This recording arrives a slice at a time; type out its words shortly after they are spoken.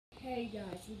Hey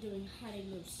guys, we're doing hide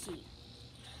and go seek.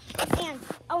 And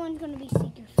Owen's gonna be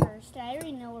seeker first. I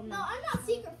already know where No, I'm not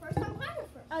seeker first. I'm hider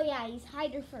first. Oh yeah, he's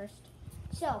hider first.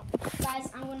 So, guys,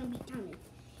 I'm gonna be counting.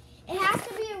 It has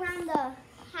to be around the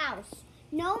house.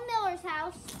 No Miller's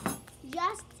house.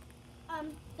 Just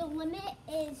the limit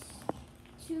is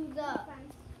to the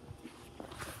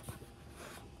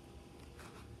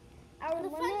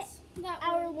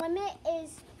our limit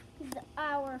is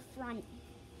our front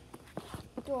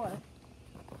door.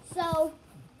 So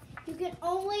you can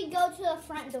only go to the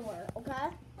front door, okay?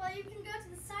 Well, you can go to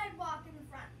the sidewalk in the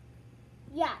front.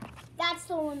 Yeah, that's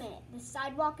the limit. The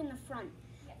sidewalk in the front.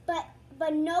 Yeah.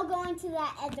 But no going to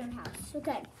that other house.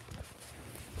 Okay.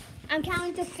 I'm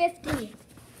counting to 50.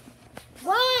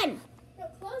 1. No,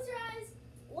 close your eyes.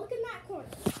 Look in that corner.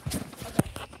 Okay.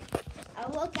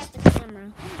 I'll look at the camera.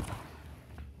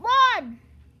 1,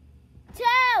 2,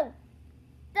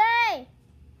 3,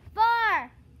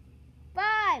 4,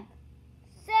 5,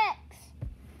 6,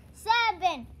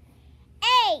 7,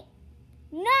 8,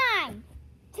 9,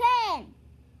 10,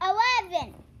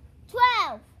 11,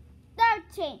 12,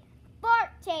 13,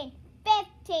 14,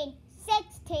 15,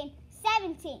 16,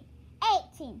 17,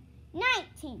 18,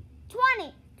 19,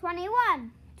 20,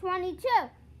 21, 22,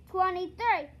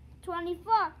 23,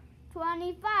 24,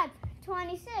 25,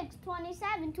 26,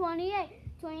 27, 28,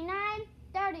 29,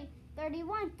 30,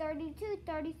 31, 32,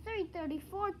 33,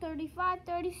 34, 35,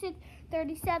 36,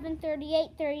 37, 38,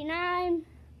 39,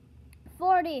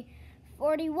 40,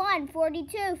 41,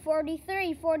 42,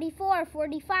 43, 44,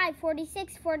 45,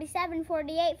 46, 47,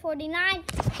 48, 49,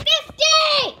 50!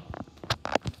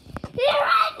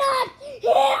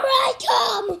 Here I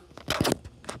come!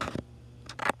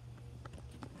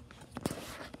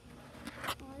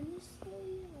 Honestly,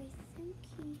 I think he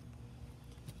came back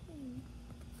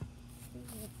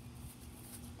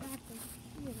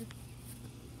here.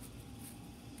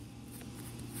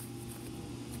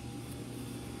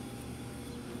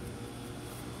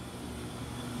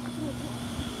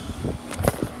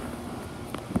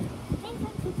 I think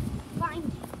I could find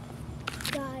him.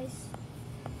 Guys.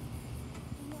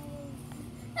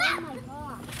 Oh my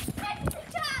gosh.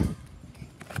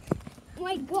 Oh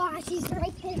my gosh, he's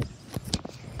right there.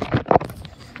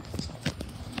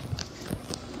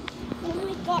 Oh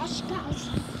my gosh, guys.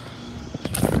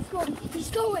 He's going. He's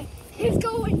going. He's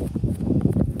going.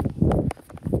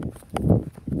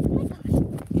 Oh my gosh.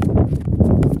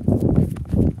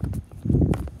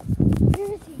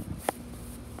 Where is he?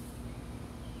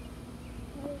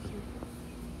 Where is he?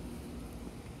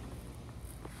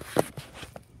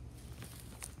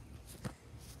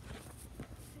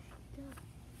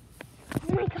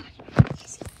 Oh my gosh.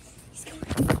 He's going.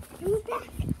 Move back.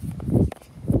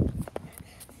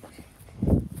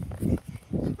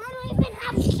 I don't even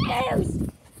have shoes.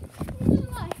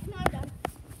 No, I'm done.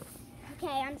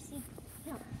 Okay, I'm seeker.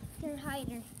 No, you're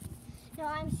hider. No,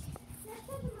 That's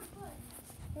under my foot.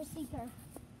 you're seeker.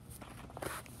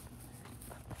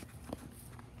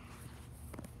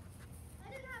 I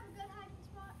didn't have a good hiding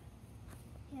spot.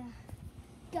 Yeah.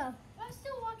 Go. I'm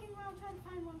still walking around trying to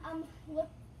find one. Look.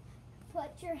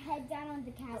 Put your head down on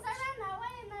the couch. Because I ran that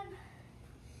way and then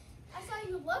I saw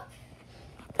you look.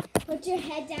 Put your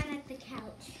head down at the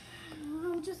couch.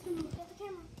 I'm just going to look at the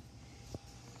camera.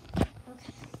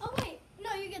 Okay. Oh, wait.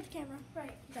 No, you get the camera.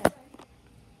 Right. Go.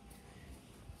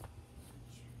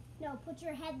 No, put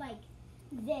your head like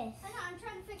this. I know. I'm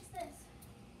trying to fix this.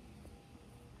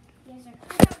 Yes, sir.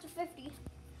 I count to 50.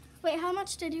 Wait, how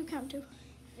much did you count to?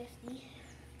 50.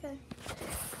 Okay.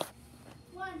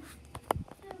 1,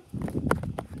 2, 3,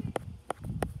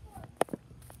 4,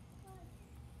 5, 6, 7, 8, 9, 10, 11, 12, 13, 14, 15, 16, 17, 18, 19, 20, 21, 22, 23, 24, 25, 26, 27, 28, 29, 40, 41, 42, 43,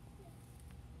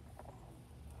 44, 45, 46, 47,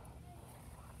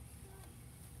 48, 49, 50.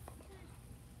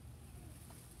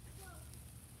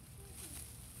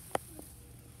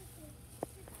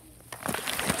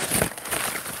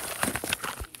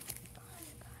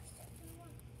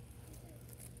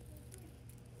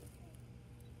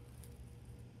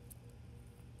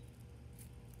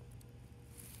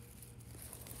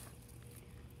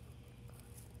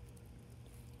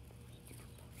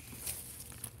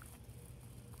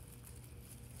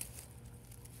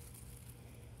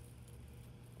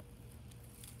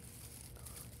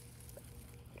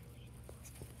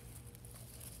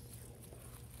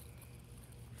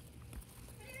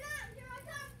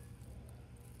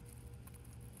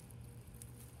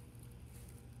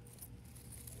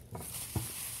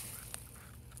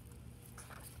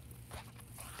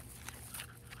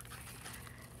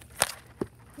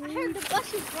 I heard the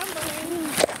buses rumbling.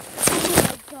 Oh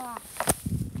my gosh,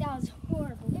 that was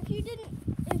horrible. If you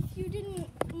didn't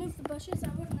move the bushes, I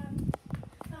wouldn't have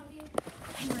found you.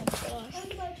 Oh my gosh. I'm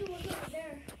glad you looked over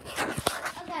there.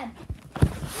 Okay.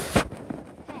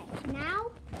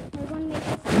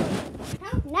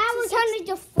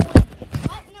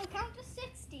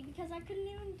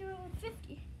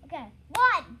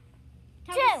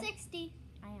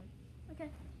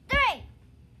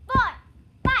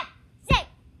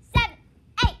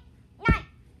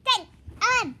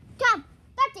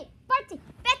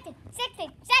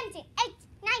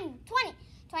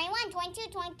 22,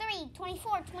 23,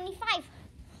 24, 25,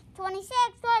 26,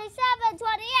 27,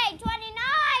 28,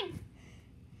 29,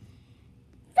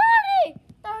 30,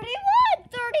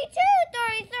 31, 32,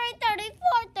 33,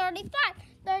 34, 35,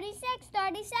 36,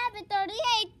 37,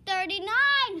 38,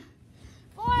 39,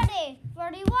 40,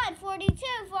 41,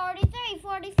 42, 43,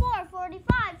 44,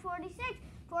 45, 46,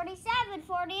 47,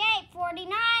 48,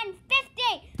 49,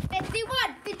 50,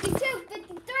 51, 52,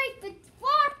 53,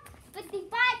 54,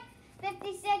 55,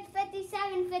 56,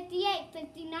 57, 58,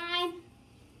 59,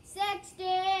 60.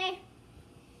 Here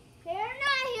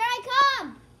I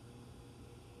come.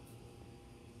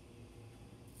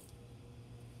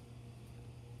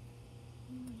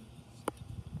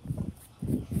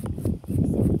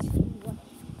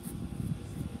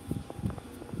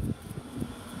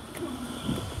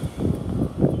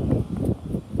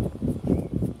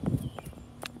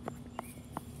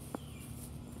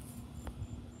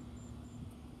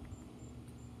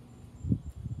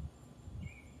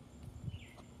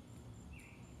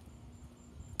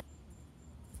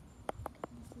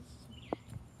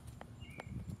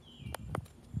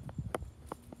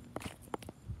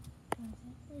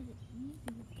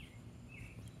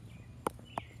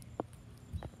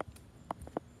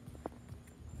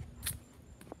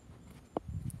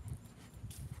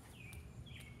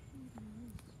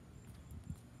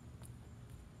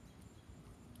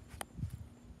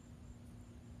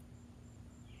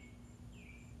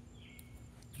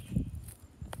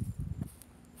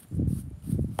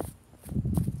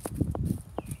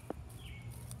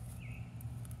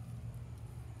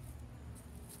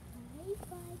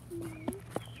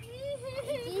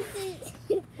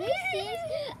 This is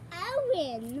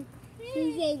Owen.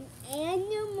 He's an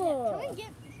animal. Come and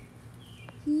get me.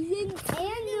 He's an Stupid.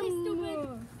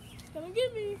 animal. Come and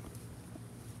get me.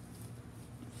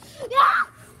 Ah!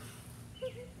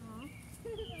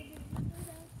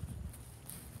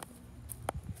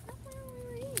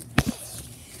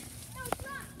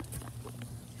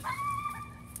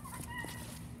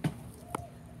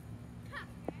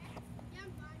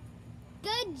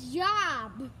 Good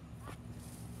job.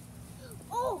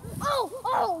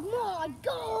 Oh my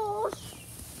gosh.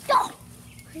 Oh.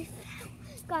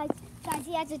 Guys,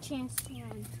 he has a chance to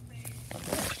run.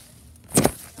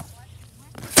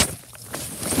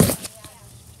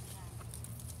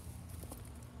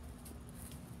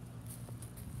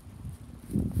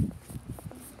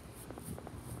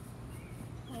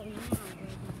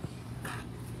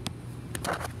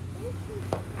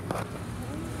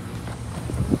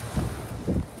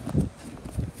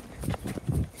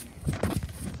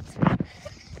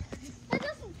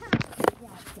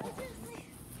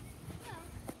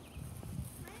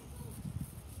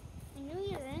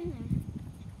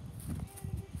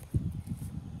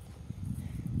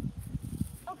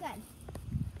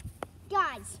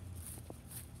 Guys,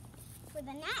 for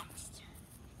the next,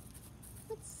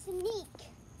 let's sneak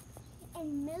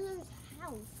in Miller's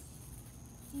house.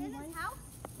 Miller's house?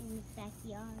 In the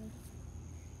backyard.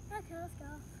 Okay, let's go.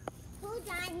 Hold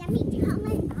on, let me tell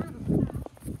my mom.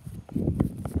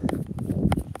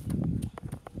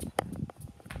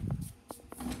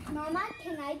 Mama,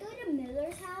 can I go to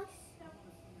Miller's house?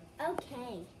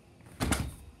 Okay.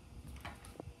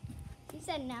 She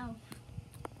said no.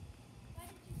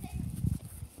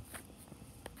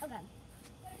 Okay.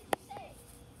 What did you say?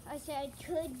 I said,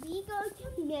 could we go to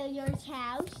Miller's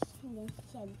house? And they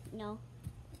said no.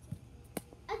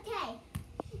 Okay.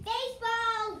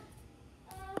 Baseball!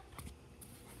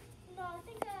 No, I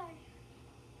think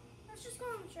let's just go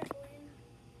on the trampoline.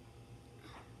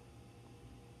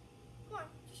 Come on,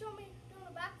 just show me doing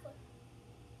a backflip.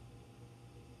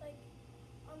 Like,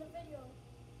 on the video.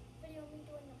 Video of me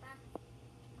doing the backflip.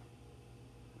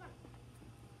 Come on.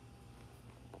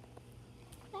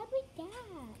 What was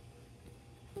that?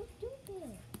 So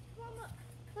stupid. Come on, look.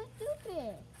 So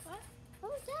stupid. What?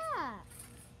 What was that?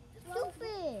 What was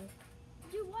Stupid.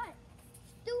 Do what?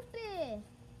 Stupid.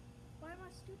 Why am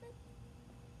I stupid?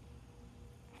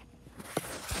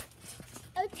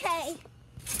 Okay.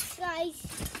 Guys,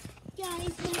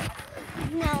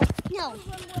 no.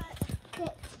 From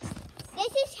what?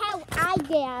 This is how I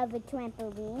get out of a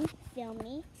trampoline. Film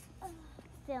me.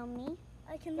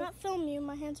 I cannot film you.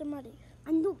 My hands are muddy.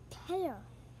 I don't care.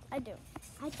 I do.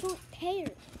 I don't care.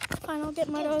 Fine, I'll get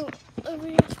mud over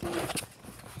your screen.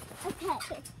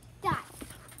 Okay.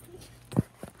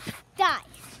 Die.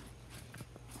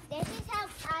 This is how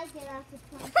I get off the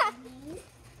trampoline.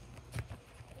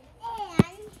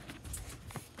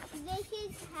 And this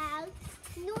is how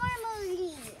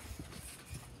normally.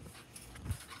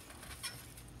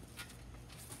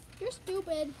 You're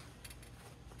stupid.